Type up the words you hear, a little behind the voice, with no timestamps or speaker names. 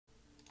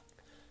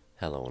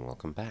Hello and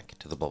welcome back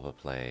to the Bobber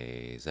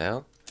Plays,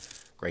 our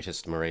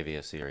Greatest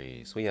Moravia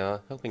series. We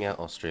are helping out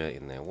Austria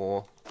in their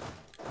war,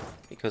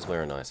 because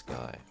we're a nice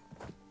guy.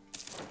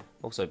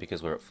 Also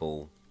because we're at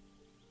full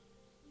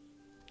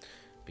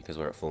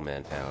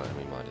manpower and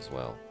we might as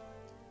well.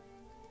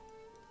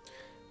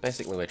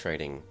 Basically we're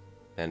trading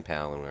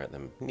manpower when we're at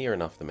near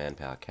enough the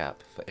manpower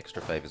cap for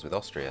extra favours with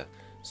Austria,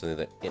 so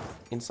that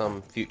in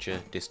some future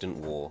distant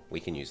war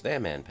we can use their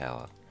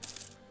manpower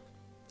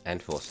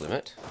and force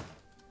limit.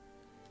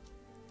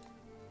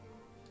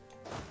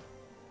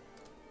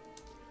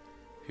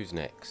 Who's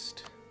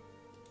next?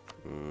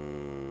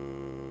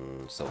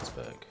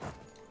 Salzburg.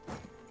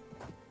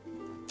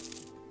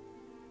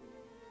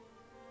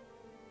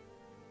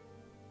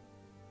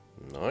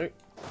 No.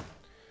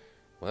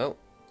 Well,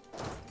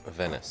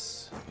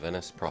 Venice.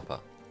 Venice proper.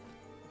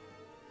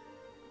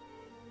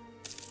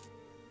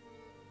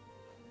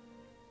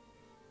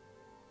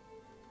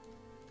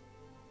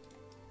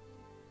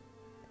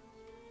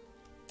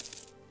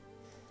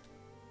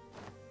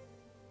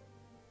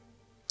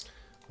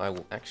 I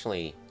will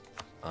actually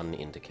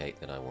unindicate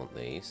that I want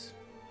these.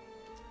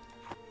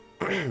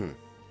 Because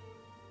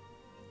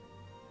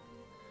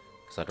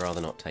I'd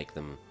rather not take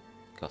them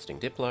costing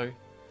Diplo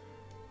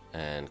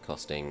and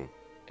costing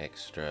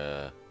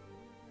extra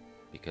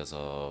because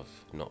of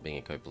not being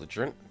a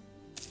co-belligerent.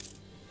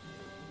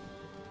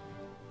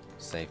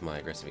 Save my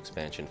aggressive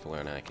expansion for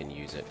when I can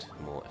use it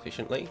more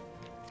efficiently.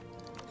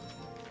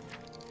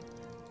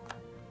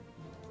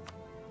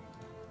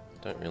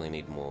 Don't really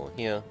need more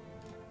here.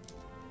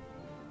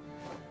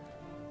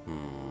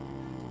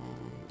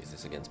 Is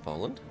this against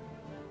Poland?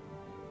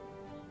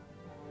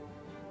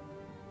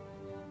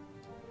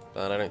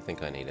 But I don't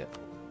think I need it.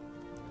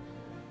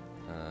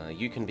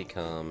 You can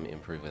become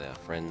improve with our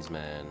friends,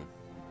 man.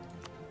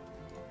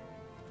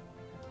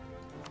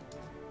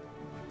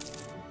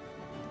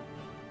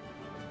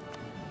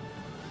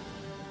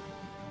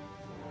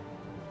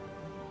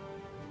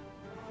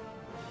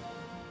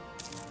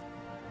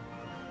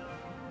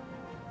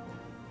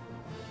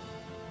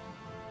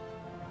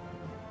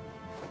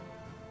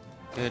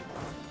 Good.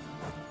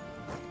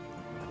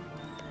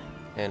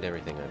 Hand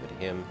everything over to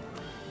him.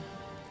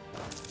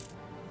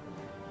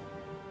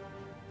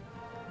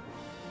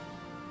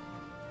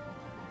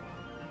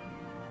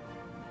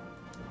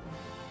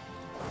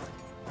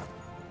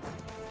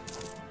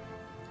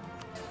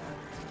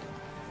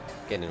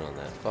 Get in on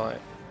that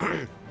fight.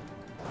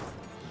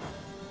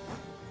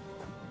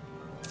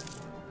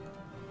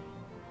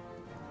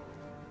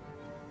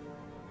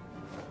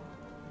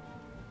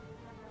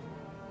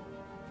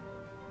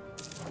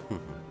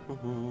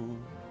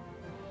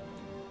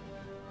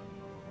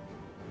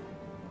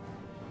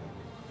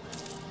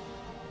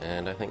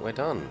 And I think we're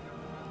done.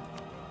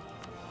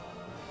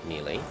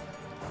 Nearly.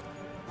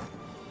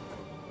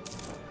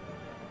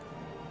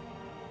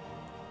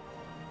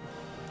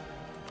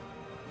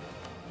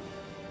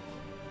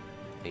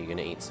 Are you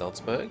gonna eat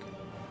Salzburg?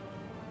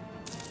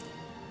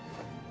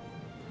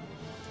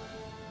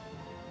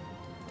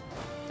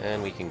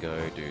 And we can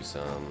go do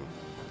some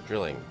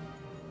drilling.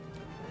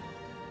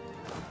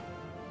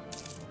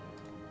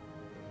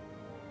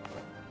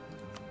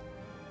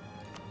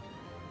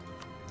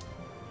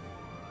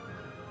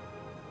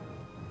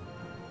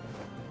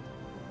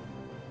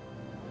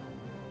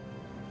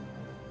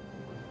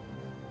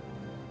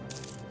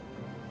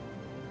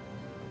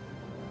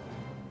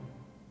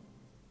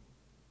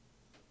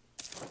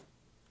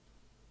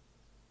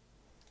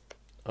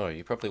 Oh,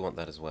 you probably want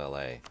that as well,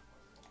 eh?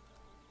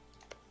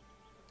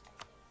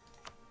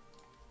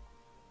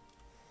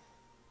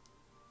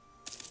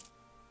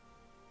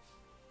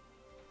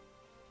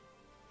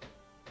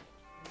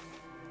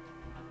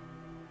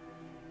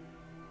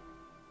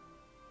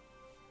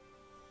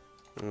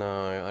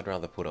 No, I'd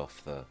rather put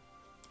off the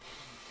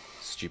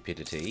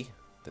stupidity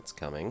that's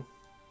coming.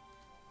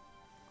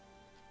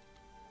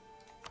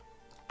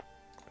 I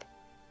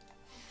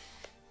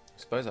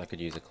suppose I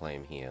could use a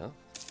claim here.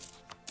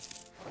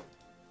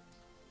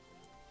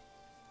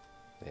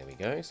 There we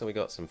go, so we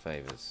got some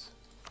favours.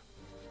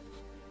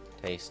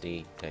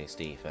 Tasty,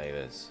 tasty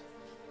favours.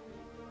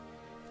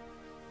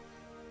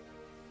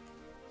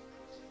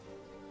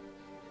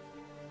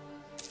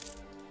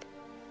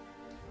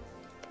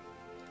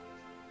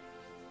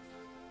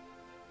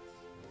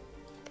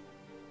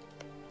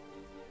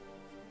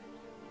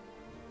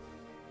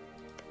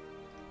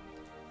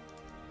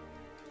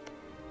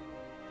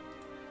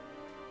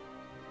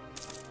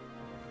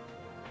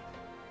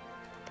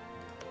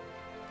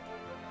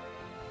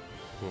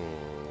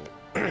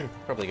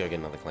 Probably go get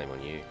another claim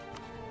on you.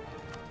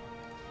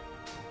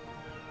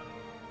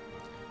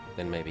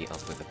 Then maybe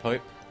up with the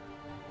Pope.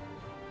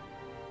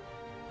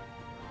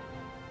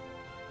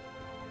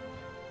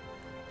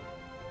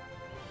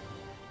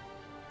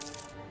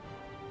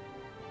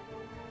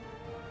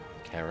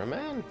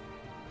 Caraman?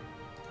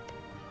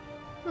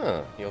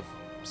 Huh, you've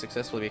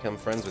successfully become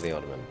friends with the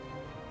Ottoman.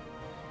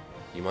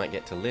 You might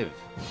get to live.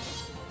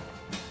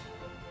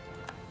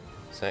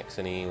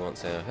 Saxony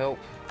wants our help.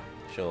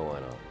 Sure, why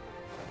not?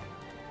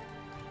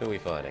 Who are we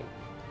fighting?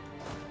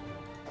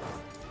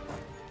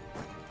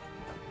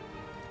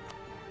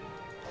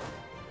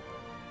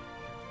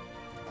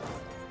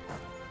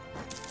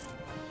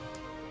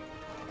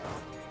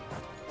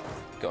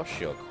 Gosh,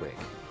 you're quick.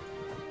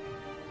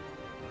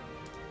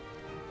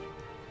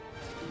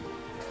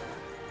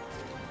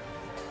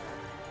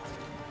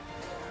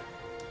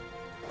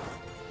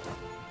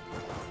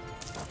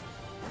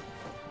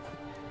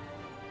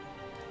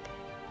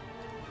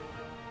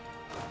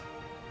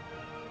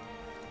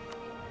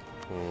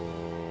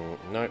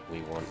 Nope,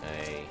 we want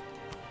a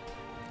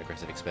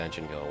aggressive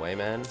expansion. Go away,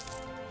 man.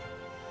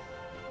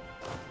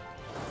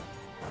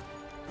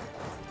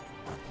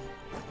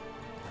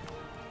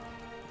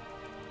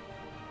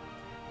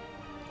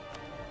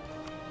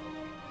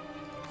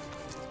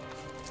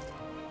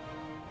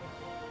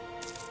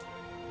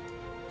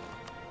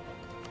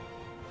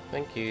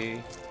 Thank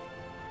you.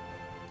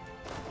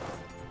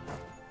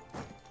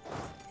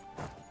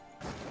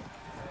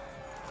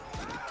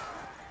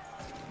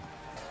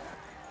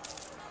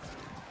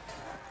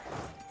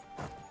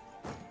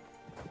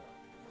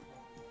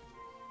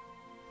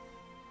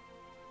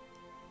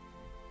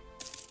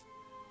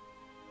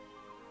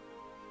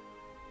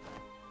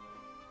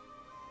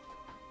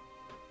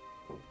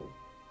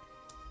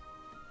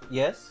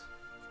 Yes?